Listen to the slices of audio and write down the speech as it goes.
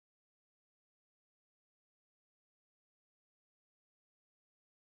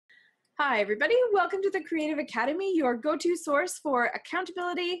Hi, everybody. Welcome to the Creative Academy, your go-to source for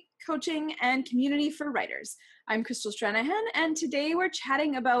accountability, coaching, and community for writers. I'm Crystal Stranaghan, and today we're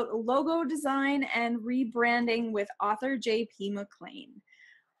chatting about logo design and rebranding with author JP Mclean.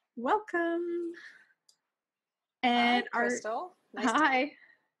 Welcome. And hi, Crystal. Hi.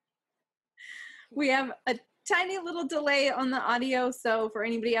 We have a tiny little delay on the audio, so for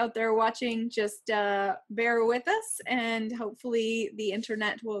anybody out there watching, just bear with us, and hopefully the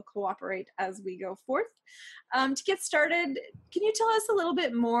internet will cooperate as we go forth. To get started, can you tell us a little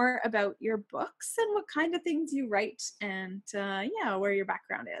bit more about your books and what kind of things you write, and where your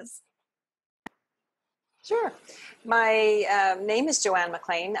background is? Sure. My name is Joanne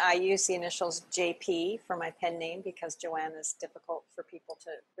Mclean. I use the initials JP for my pen name because Joanne is difficult for people to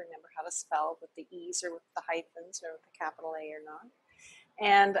remember how to spell with the E's or with the hyphens or with the capital A or not.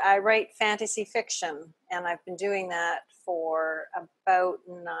 And I write fantasy fiction, and I've been doing that for about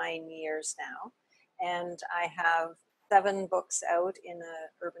 9 years now. And I have 7 books out in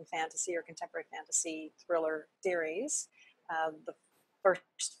the urban fantasy or contemporary fantasy thriller series. The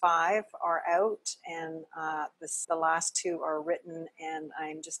first 5 are out, and the last 2 are written, and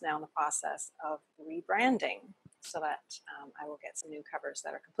I'm just now in the process of rebranding so that I will get some new covers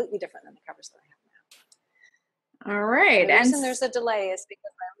that are completely different than the covers that I have now. All right. And the reason there's a delay is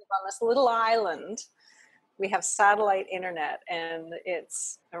because I live on this little island. We have satellite internet, and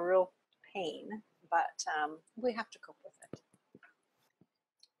it's a real pain, but we have to cope with it.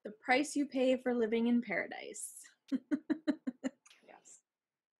 The price you pay for living in paradise.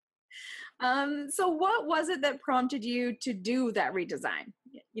 So what was it that prompted you to do that redesign?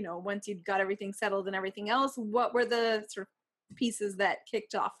 You know, once you'd got everything settled and everything else, what were the sort of pieces that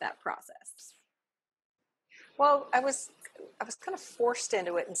kicked off that process? Well, I was kind of forced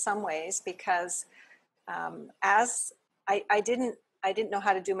into it in some ways because as I didn't know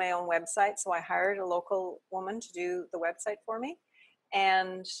how to do my own website, so I hired a local woman to do the website for me.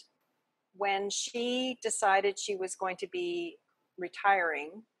 And when she decided she was going to be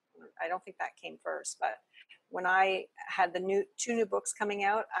retiring, I don't think that came first, but when I had the 2 new books coming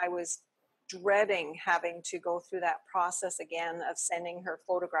out, I was dreading having to go through that process again of sending her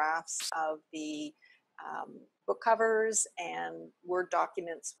photographs of the book covers and Word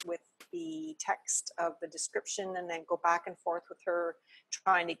documents with the text of the description, and then go back and forth with her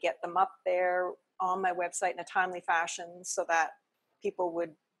trying to get them up there on my website in a timely fashion so that people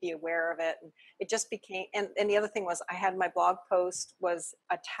would be aware of it. And it just became, and the other thing was I had my blog post was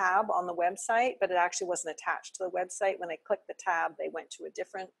a tab on the website, but it actually wasn't attached to the website. When they clicked the tab, they went to a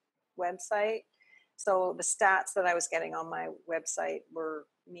different website. So the stats that I was getting on my website were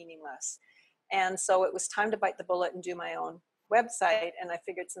meaningless. And so it was time to bite the bullet and do my own website. And I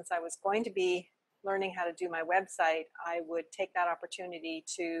figured since I was going to be learning how to do my website, I would take that opportunity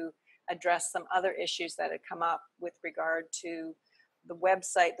to address some other issues that had come up with regard to the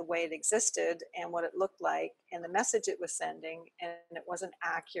website, the way it existed and what it looked like and the message it was sending, and it wasn't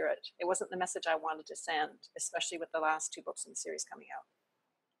accurate. It wasn't the message I wanted to send, especially with the last 2 books in the series coming out.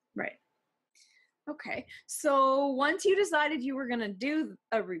 Right. Okay. So once you decided you were going to do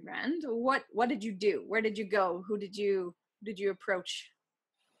a rebrand, what did you do? Where did you go? Who did you approach?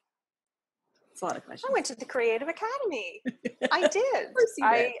 It's a lot of questions. I went to the Creative Academy. I did. Of course you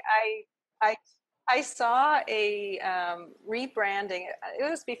did. I saw a rebranding. It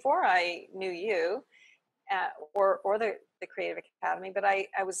was before I knew you or the Creative Academy, but I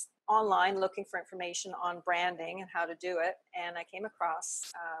was online looking for information on branding and how to do it. And I came across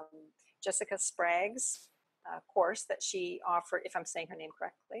Jessica Sprague's course that she offered, if I'm saying her name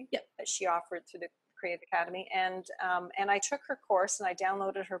correctly, yep, that she offered through the Creative Academy. And I took her course and I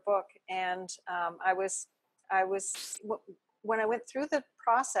downloaded her book. And when I went through the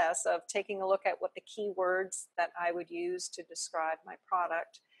process of taking a look at what the keywords that I would use to describe my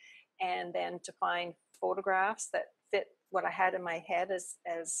product, and then to find photographs that fit what I had in my head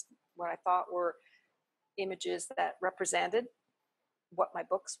as what I thought were images that represented what my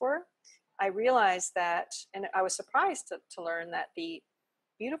books were, I realized that, and I was surprised to learn that the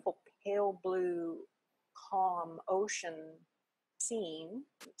beautiful pale blue, calm ocean scene,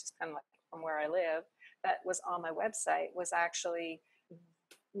 which is kind of like from where I live, that was on my website was actually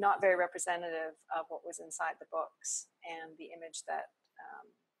not very representative of what was inside the books. And the image that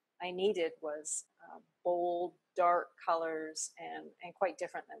I needed was bold, dark colors and quite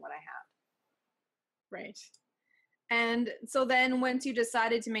different than what I had. Right. And so then once you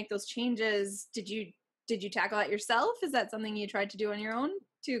decided to make those changes, did you tackle that yourself? Is that something you tried to do on your own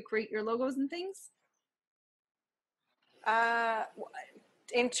to create your logos and things?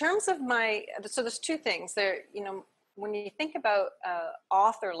 In terms of so there's 2 things there. You know, when you think about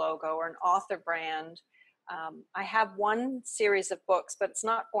author logo or an author brand, I have one series of books, but it's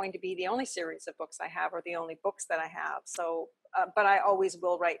not going to be the only series of books I have or the only books that I have. So, but I always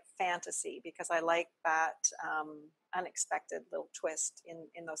will write fantasy because I like that unexpected little twist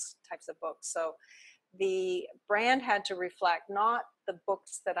in those types of books. So the brand had to reflect not the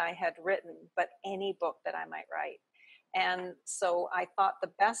books that I had written, but any book that I might write. And so I thought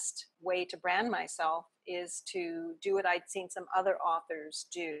the best way to brand myself is to do what I'd seen some other authors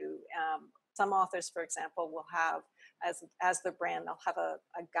do. Some authors, for example, will have as their brand, they'll have a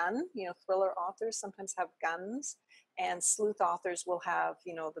gun. You know, thriller authors sometimes have guns, and sleuth authors will have,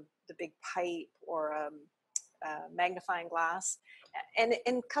 you know, the big pipe or magnifying glass, and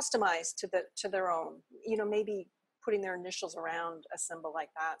customized to their own. You know, maybe putting their initials around a symbol like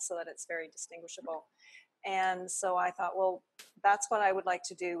that so that it's very distinguishable. And so I thought, well, that's what I would like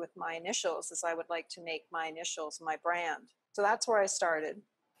to do with my initials, is I would like to make my initials my brand. So that's where I started.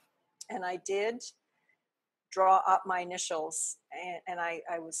 And I did draw up my initials, and I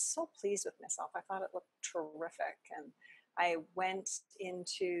was so pleased with myself. I thought it looked terrific. And I went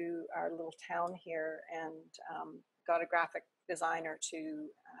into our little town here and got a graphic designer to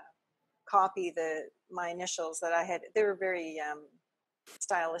copy my initials that I had. They were very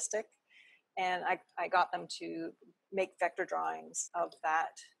stylistic. And I got them to make vector drawings of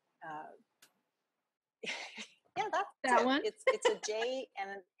that. Yeah, that's that it. one. It's a J and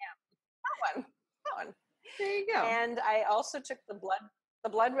an M. That one. There you go. And I also took the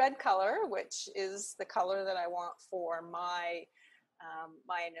blood red color, which is the color that I want for my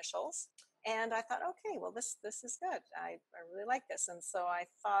my initials. And I thought, okay, well, this is good. I really like this. And so I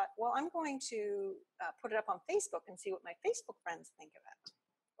thought, well, I'm going to put it up on Facebook and see what my Facebook friends think of it.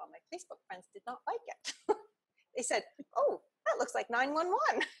 Well, my Facebook friends did not like it. They said, oh, that looks like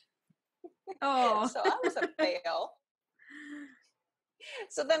 911. Oh. So that was a fail.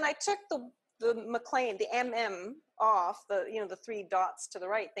 So then I took the Mclean, the MM off, the 3 dots to the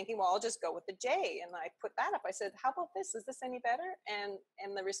right, thinking, well, I'll just go with the J. And I put that up. I said, how about this? Is this any better? And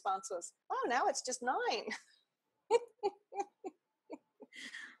the response was, oh, now it's just 9.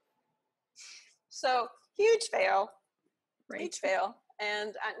 So huge fail. Right. Huge fail.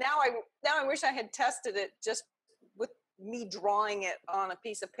 And now I wish I had tested it just with me drawing it on a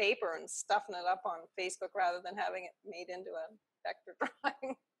piece of paper and stuffing it up on Facebook rather than having it made into a vector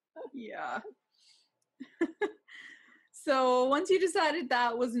drawing. Yeah. So once you decided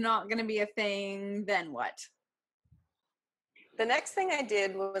that was not going to be a thing, then what? The next thing I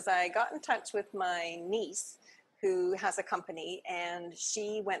did was I got in touch with my niece, who has a company, and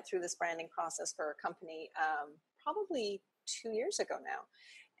she went through this branding process for her company probably 2 years ago now.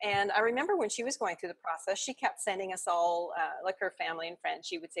 And I remember when she was going through the process, she kept sending us all, like her family and friends,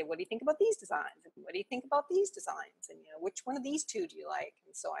 she would say, what do you think about these designs? And what do you think about these designs? And, which one of these 2 do you like?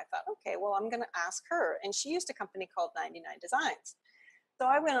 And so I thought, okay, well, I'm going to ask her. And she used a company called 99 Designs. So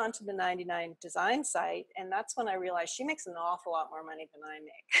I went on to the 99 Design site, and that's when I realized she makes an awful lot more money than I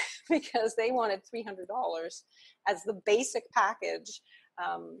make because they wanted $300 as the basic package,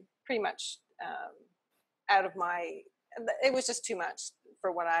 pretty much out of my, it was just too much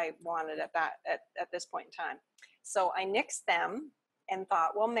for what I wanted at this point in time. So I nixed them and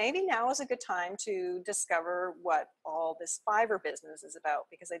thought, well, maybe now is a good time to discover what all this Fiverr business is about,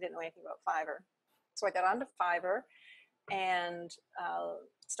 because I didn't know anything about Fiverr. So I got onto Fiverr and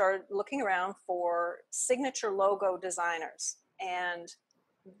started looking around for signature logo designers. And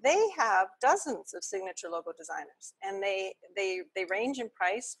they have dozens of signature logo designers, and they range in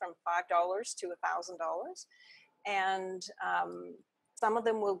price from $5 to $1,000. And some of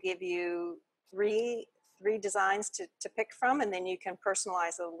them will give you three designs to pick from, and then you can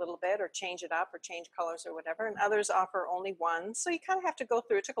personalize it a little bit or change it up or change colors or whatever. And others offer only one. So you kind of have to go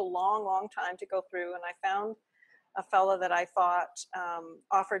through. It took a long, long time to go through, and I found a fellow that I thought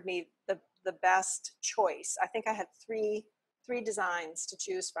offered me the best choice. I think I had three designs to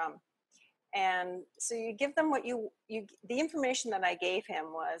choose from. And so you give them what the information that I gave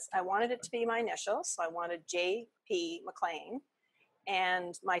him was, I wanted it to be my initials. So I wanted JP Mclean,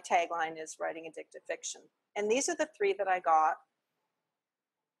 and my tagline is writing addictive fiction. And these are the 3 that I got,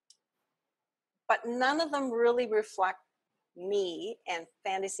 but none of them really reflect me and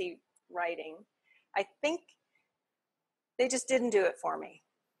fantasy writing. I think they just didn't do it for me.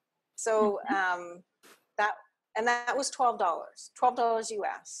 So that was $12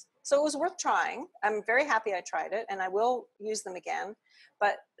 US. So it was worth trying. I'm very happy I tried it, and I will use them again.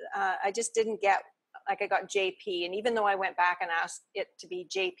 But I just didn't get, like, I got JP, and even though I went back and asked it to be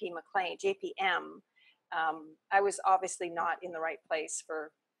JP Mclean, JPM, I was obviously not in the right place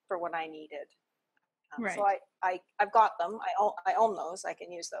for what I needed. So Right. I've got them. I own those. I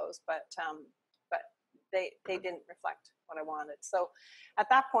can use those, but they didn't reflect what I wanted. So at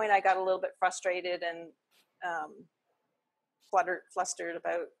that point, I got a little bit frustrated and flustered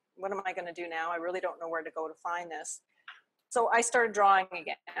about what am I going to do now? I really don't know where to go to find this. So I started drawing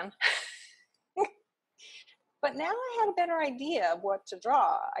again. But now I had a better idea of what to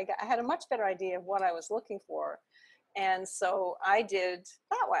draw. I had a much better idea of what I was looking for. And so I did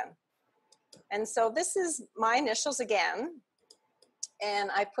that one. And so this is my initials again.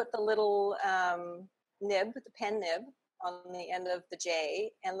 And I put the little nib, the pen nib, on the end of the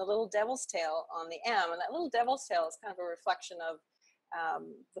J and the little devil's tail on the M. And that little devil's tail is kind of a reflection of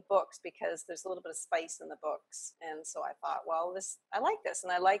the books because there's a little bit of spice in the books. And so I thought, well, I like this.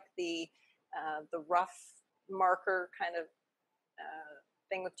 And I like the rough marker kind of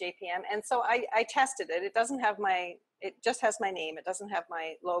thing with JPM. And so I tested it. It doesn't have it just has my name. It doesn't have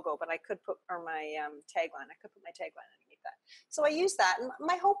my logo, but I could put, or my tagline. I could put my tagline underneath that. So I used that. And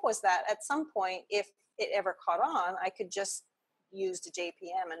my hope was that at some point, if it ever caught on, I could just use the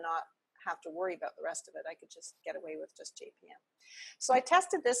JPM and not have to worry about the rest of it. I could just get away with just JPM. So I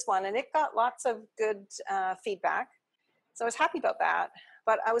tested this one and it got lots of good feedback. So I was happy about that.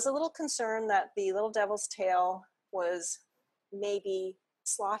 But I was a little concerned that the little devil's tail was maybe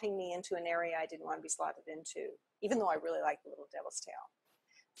slotting me into an area I didn't want to be slotted into, even though I really like the little devil's tail.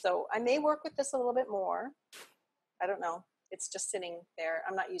 So I may work with this a little bit more. I don't know. It's just sitting there.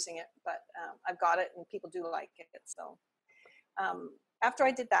 I'm not using it, but I've got it and people do like it. So after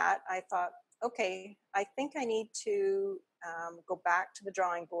I did that, I thought, okay, I think I need to go back to the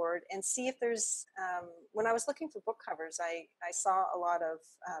drawing board and see if there's, when I was looking for book covers, I saw a lot of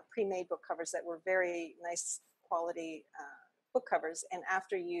pre-made book covers that were very nice quality book covers. And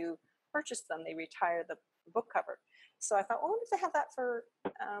after you purchase them, they retire the book cover. So I thought, oh, what if they have that for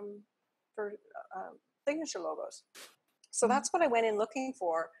signature logos? So that's what I went in looking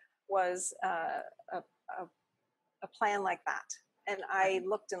for, was a plan like that. And I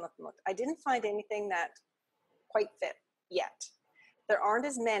looked and looked and looked. I didn't find anything that quite fit yet. There aren't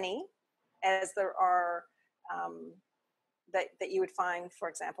as many as there are that you would find, for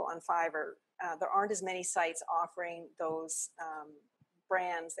example, on Fiverr. There aren't as many sites offering those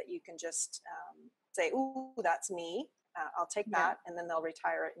brands that you can just say, ooh, that's me. I'll take that, and then they'll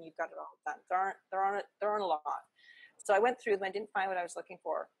retire it, and you've got it all done. There aren't a lot. So I went through them. I didn't find what I was looking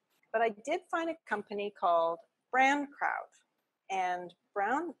for, but I did find a company called Brand Crowd, and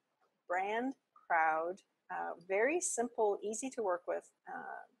Brand Crowd, very simple, easy to work with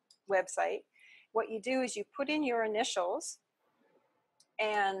website. What you do is you put in your initials,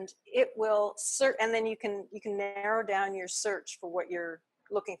 and it will search, and then you can narrow down your search for what you're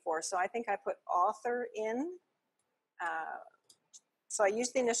looking for. So I think I put author in. So I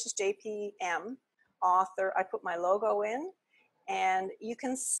used the initials JPM, author. I put my logo in, and you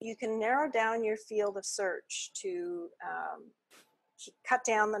can narrow down your field of search to cut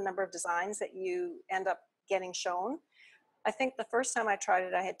down the number of designs that you end up getting shown. I think the first time I tried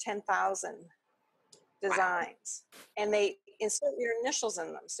it, I had 10,000 designs, and they insert your initials in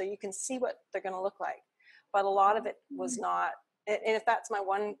them so you can see what they're going to look like. But a lot of it was not, and if that's my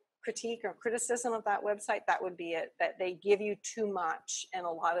one critique or criticism of that website, that would be it, that they give you too much and a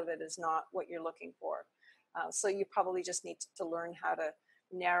lot of it is not what you're looking for. So you probably just need to learn how to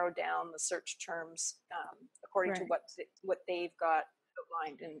narrow down the search terms according to what they've got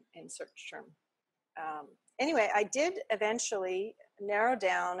outlined in search term. Anyway, I did eventually narrow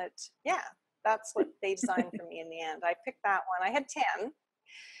down it. Yeah, that's what they designed for me in the end. I picked that one. I had 10,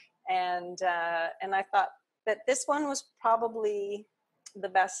 and I thought that this one was probably the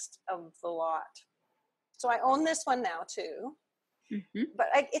best of the lot. So I own this one now too, but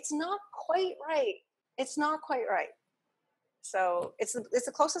it's not quite right. It's not quite right. So it's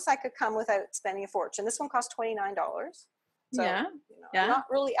the closest I could come without spending a fortune. This one cost $29. So I'm not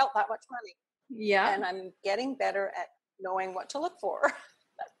really out that much money. Yeah. And I'm getting better at knowing what to look for.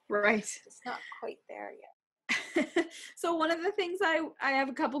 Right. It's not quite there yet. So one of the things I have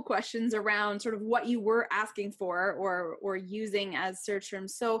a couple questions around sort of what you were asking for or using as search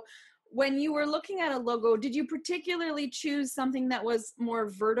terms. So when you were looking at a logo, did you particularly choose something that was more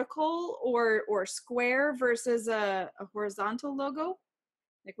vertical or square versus a horizontal logo?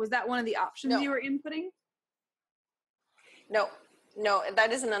 Like, was that one of the options you were inputting? No,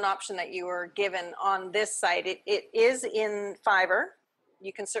 that isn't an option that you were given on this site. It is in Fiverr.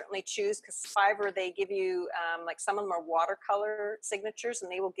 You can certainly choose, because Fiverr, they give you, like some of them are watercolor signatures,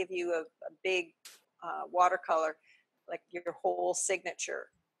 and they will give you a big watercolor, like your whole signature.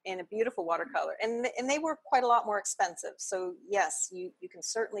 in a beautiful watercolor, and they were quite a lot more expensive. So yes, you can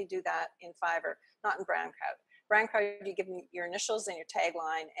certainly do that in Fiverr, not in Brown Crowd. Brown Crowd, you give them your initials and your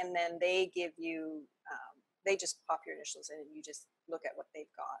tagline, and then they give you, they just pop your initials in, and you just look at what they've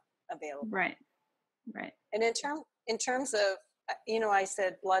got available. Right. Right. And in terms of, you know, I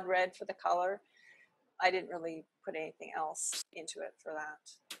said blood red for the color. I didn't really put anything else into it for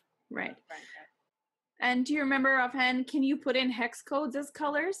that. Right. And do you remember offhand, can you put in hex codes as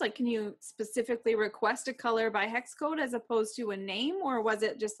colors? Like, can you specifically request a color by hex code as opposed to a name, or was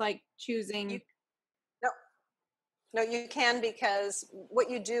it just like choosing? No, you can, because what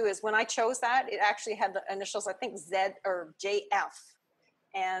you do is, when I chose that, it actually had the initials, I think Z or JF.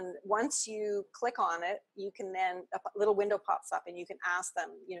 And once you click on it, you can then, a little window pops up and you can ask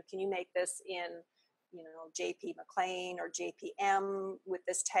them, you know, can you make this in, you know, JP Mclean or JPM with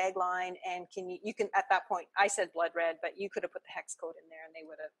this tagline? And you can, at that point, I said blood red, but you could have put the hex code in there and they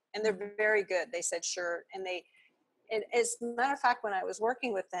would have, and they're very good. They said, sure. And as a matter of fact, when I was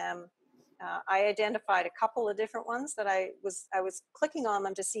working with them, I identified a couple of different ones that I was clicking on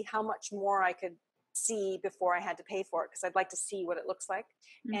them to see how much more I could see before I had to pay for it, because I'd like to see what it looks like.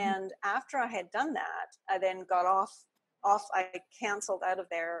 Mm-hmm. And after I had done that, I then got off, I canceled out of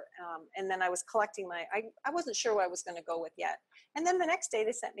there. And then I was collecting I wasn't sure what I was going to go with yet. And then the next day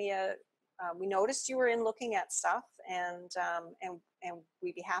they sent me we noticed you were in looking at stuff, and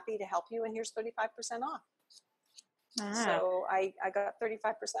we'd be happy to help you, and here's 35% off. So I got 35%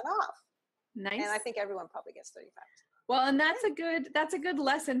 off. Nice. And I think everyone probably gets 35%. Well, and that's a good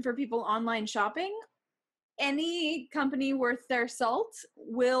lesson for people online shopping. Any company worth their salt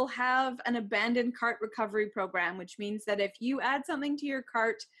will have an abandoned cart recovery program, which means that if you add something to your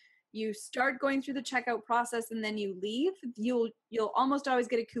cart, you start going through the checkout process and then you leave, you'll almost always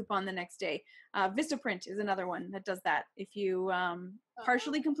get a coupon the next day. Vistaprint is another one that does that. If you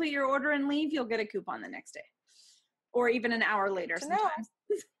partially complete your order and leave, you'll get a coupon the next day, or even an hour later sometimes.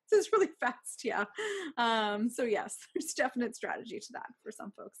 This is really fast, yeah. So yes, there's definite strategy to that for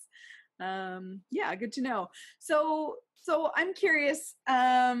some folks. Yeah, good to know. So I'm curious,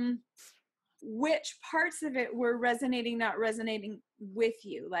 which parts of it were resonating, not resonating with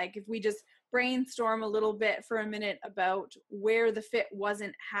you? Like, if we just brainstorm a little bit for a minute about where the fit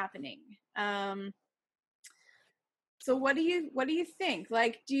wasn't happening. So what do you think?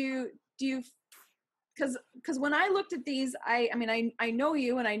 Like, do you because when I looked at these, I mean, I know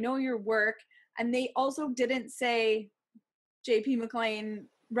you and I know your work, and they also didn't say JP Mclean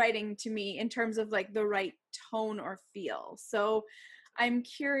writing to me in terms of like the right tone or feel. So I'm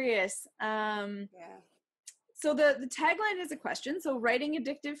curious. So the tagline is a question. So writing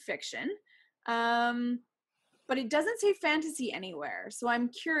addictive fiction, but it doesn't say fantasy anywhere. So I'm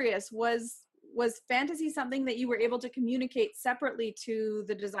curious, was fantasy something that you were able to communicate separately to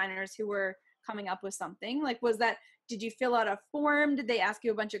the designers who were coming up with something? Like, did you fill out a form? Did they ask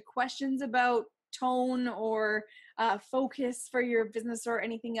you a bunch of questions about tone or focus for your business or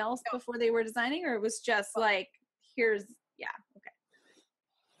anything else before they were designing? Or it was just like, okay.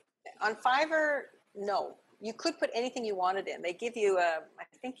 On Fiverr, no. You could put anything you wanted in. They give you I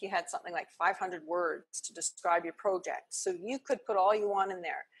think you had something like 500 words to describe your project. So you could put all you want in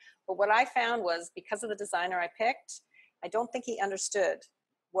there. But what I found was, because of the designer I picked, I don't think he understood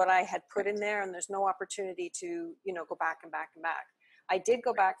what I had put in there, and there's no opportunity to, you know, go back and back and back. I did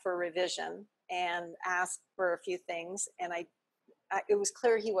go back for a revision and ask for a few things, and it was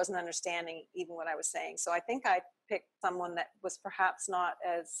clear he wasn't understanding even what I was saying. So I think I picked someone that was perhaps not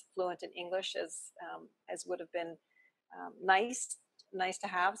as fluent in English as would have been nice to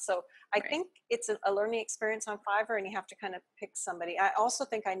have. So I think it's a learning experience on Fiverr, and you have to kind of pick somebody. I also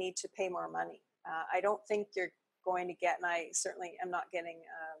think I need to pay more money. I don't think you're going to get, and I certainly am not getting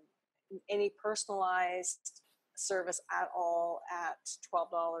any personalized service at all at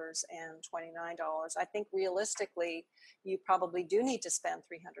 $12 and $29. I think realistically, you probably do need to spend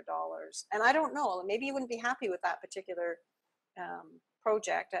 $300. And I don't know, maybe you wouldn't be happy with that particular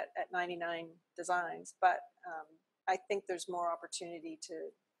project at 99 designs, but I think there's more opportunity to,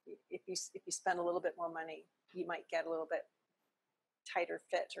 if you spend a little bit more money, you might get a little bit tighter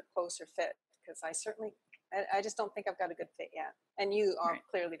fit or closer fit, because I just don't think I've got a good fit yet. And you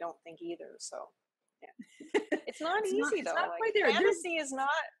clearly don't think either. So, yeah. It's not easy though. Like, fantasy is not.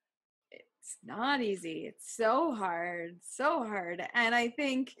 It's not easy. It's so hard. And I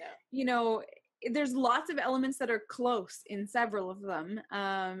think, you know, there's lots of elements that are close in several of them.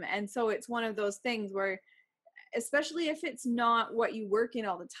 And so it's one of those things where, especially if it's not what you work in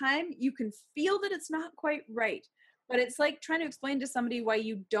all the time, you can feel that it's not quite right. But it's like trying to explain to somebody why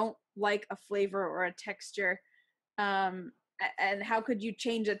you don't like a flavor or a texture. and how could you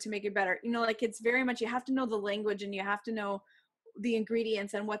change it to make it better? You know, like it's very much, you have to know the language and you have to know the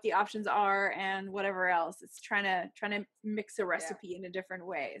ingredients and what the options are and whatever else. It's trying to mix a recipe in a different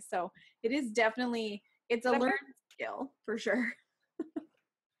way. So it is definitely, it's a learned skill for sure.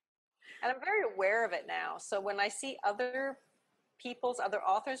 And I'm very aware of it now. So when I see other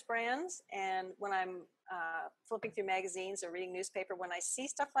authors' brands, and when I'm flipping through magazines or reading newspaper, when I see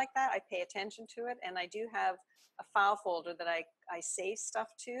stuff like that, I pay attention to it. And I do have a file folder that I save stuff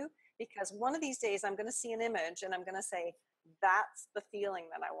to, because one of these days I'm going to see an image and I'm going to say, that's the feeling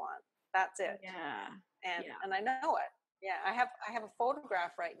that I want. That's it. Yeah. And I know it. Yeah. I have a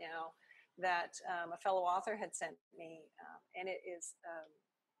photograph right now that a fellow author had sent me, and it is,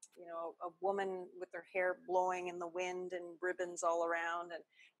 you know, a woman with her hair blowing in the wind and ribbons all around, and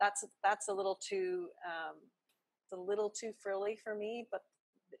that's a little too frilly for me, but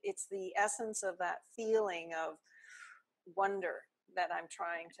it's the essence of that feeling of wonder that I'm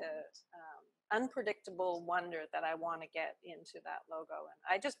trying to, unpredictable wonder that I want to get into that logo.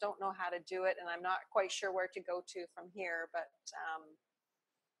 And I just don't know how to do it, and I'm not quite sure where to go to from here, but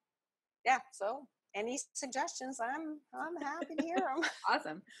yeah, so any suggestions, I'm happy to hear them.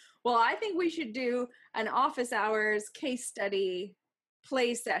 Awesome. Well, I think we should do an office hours case study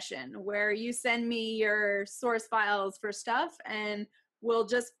play session where you send me your source files for stuff and we'll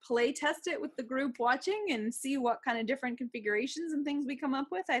just play test it with the group watching and see what kind of different configurations and things we come up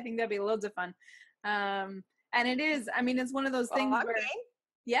with. I think that'd be loads of fun. And it is, I mean, it's one of those things where,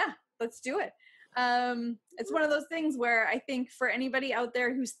 yeah, let's do it. It's one of those things where I think for anybody out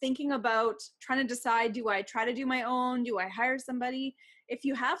there who's thinking about trying to decide, do I try to do my own? Do I hire somebody? If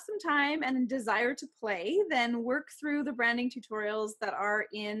you have some time and a desire to play, then work through the branding tutorials that are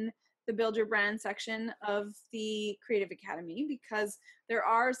in the Build Your Brand section of the Creative Academy, because there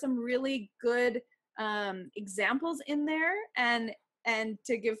are some really good examples in there. And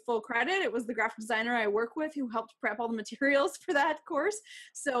to give full credit, it was the graphic designer I work with who helped prep all the materials for that course.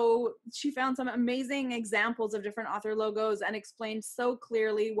 So she found some amazing examples of different author logos and explained so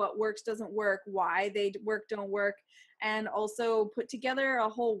clearly what works, doesn't work, why they work, don't work, and also put together a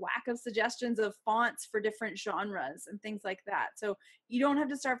whole whack of suggestions of fonts for different genres and things like that. So you don't have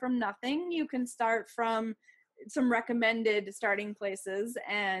to start from nothing. You can start from some recommended starting places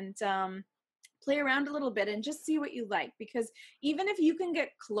and play around a little bit and just see what you like, because even if you can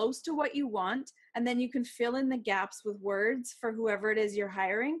get close to what you want and then you can fill in the gaps with words for whoever it is you're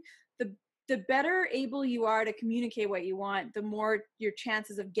hiring, the better able you are to communicate what you want, the more your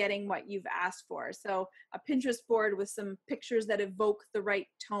chances of getting what you've asked for. So a Pinterest board with some pictures that evoke the right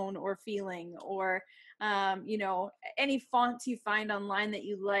tone or feeling, or you know, any fonts you find online that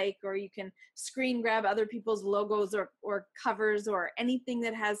you like, or you can screen grab other people's logos or covers or anything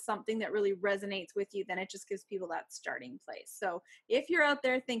that has something that really resonates with you, then it just gives people that starting place. So if you're out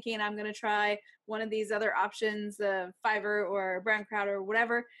there thinking, I'm going to try one of these other options, Fiverr or Brown Crowd or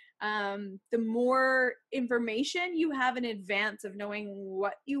whatever, the more information you have in advance of knowing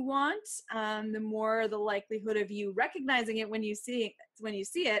what you want, the more the likelihood of you recognizing it when you see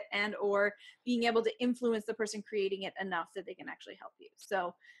it and or being able to influence the person creating it enough that they can actually help you.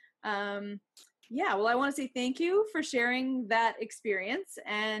 So yeah, well, I want to say thank you for sharing that experience,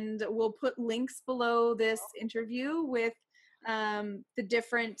 and we'll put links below this interview with the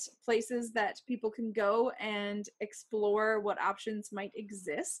different places that people can go and explore what options might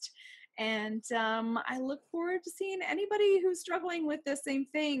exist. And I look forward to seeing anybody who's struggling with the same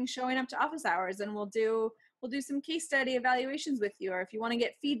thing showing up to office hours, and we'll do some case study evaluations with you. Or if you want to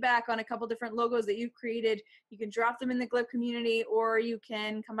get feedback on a couple different logos that you've created, you can drop them in the Glib community, or you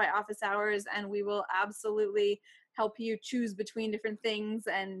can come by office hours and we will absolutely help you choose between different things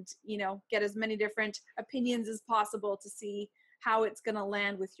and, you know, get as many different opinions as possible to see how it's going to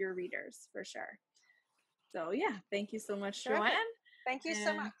land with your readers, for sure. So yeah, thank you so much, Joanne. Thank you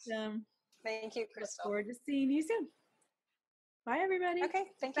so much. Thank you, Crystal. Look forward to seeing you soon. Bye, everybody. Okay,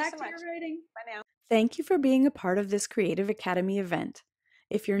 thank you so much. Back to your writing. Bye now. Thank you for being a part of this Creative Academy event.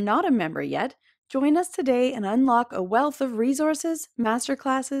 If you're not a member yet, join us today and unlock a wealth of resources,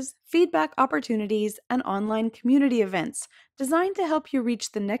 masterclasses, feedback opportunities, and online community events designed to help you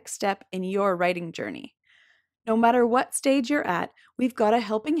reach the next step in your writing journey. No matter what stage you're at, we've got a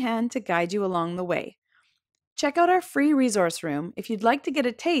helping hand to guide you along the way. Check out our free resource room if you'd like to get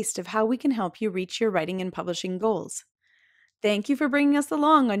a taste of how we can help you reach your writing and publishing goals. Thank you for bringing us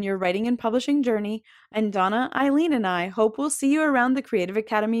along on your writing and publishing journey, and Donna, Eileen, and I hope we'll see you around the Creative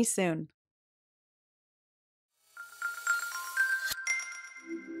Academy soon.